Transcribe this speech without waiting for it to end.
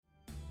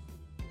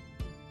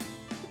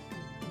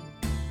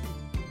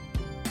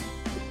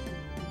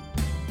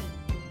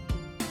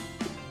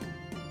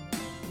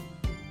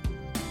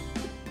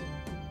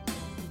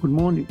Good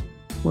morning.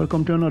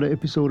 Welcome to another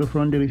episode of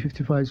Rondelle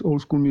 55's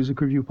Old School Music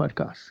Review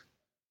Podcast.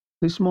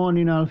 This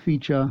morning I'll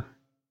feature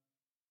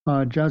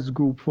a jazz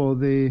group for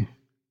the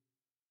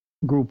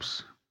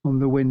groups on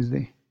the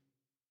Wednesday.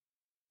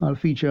 I'll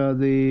feature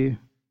the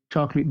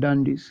Chocolate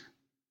Dandies.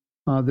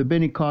 The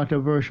Benny Carter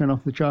version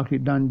of the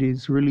Chocolate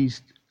Dandies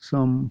released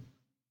some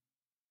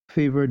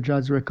favorite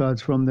jazz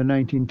records from the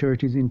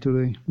 1930s into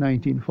the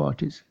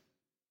 1940s.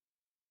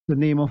 The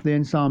name of the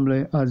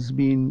ensemble has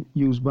been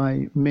used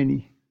by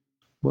many,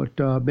 but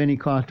Benny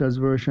Carter's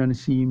version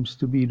seems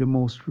to be the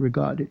most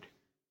regarded.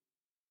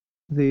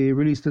 They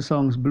released the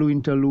songs Blue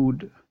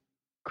Interlude,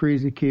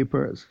 Crazy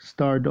Capers,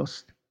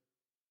 Stardust,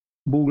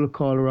 Bogle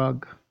Call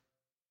Rag,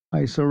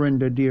 I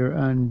Surrender Dear,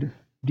 and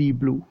D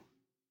Blue.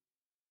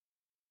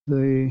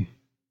 The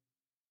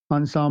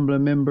ensemble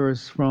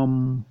members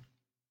from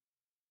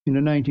in the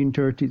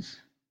 1930s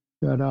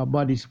that are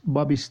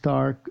Bobby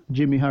Stark,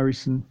 Jimmy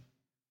Harrison,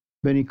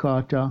 Benny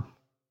Carter,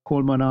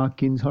 Coleman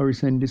Hawkins,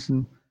 Horace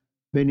Henderson,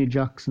 Benny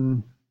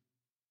Jackson,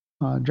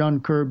 John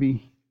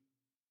Kirby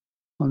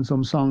on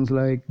some songs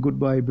like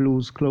Goodbye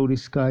Blues, Cloudy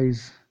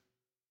Skies,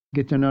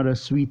 Get Another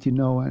Sweetie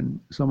Now, and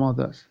some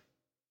others.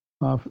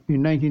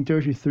 In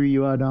 1933,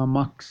 you had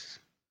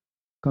Max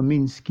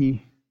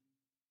Kaminsky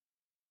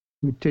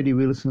with Teddy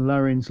Wilson,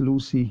 Lawrence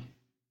Lucy,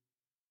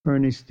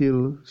 Ernest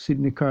Still,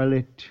 Sidney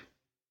Carlett,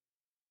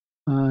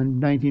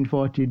 and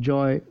 1940,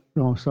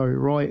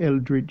 Roy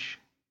Eldridge,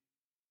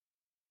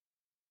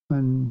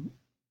 and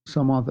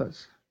some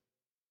others.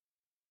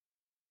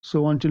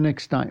 So until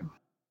next time,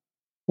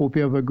 hope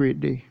you have a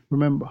great day.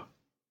 Remember,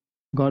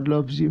 God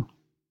loves you.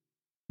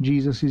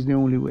 Jesus is the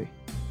only way.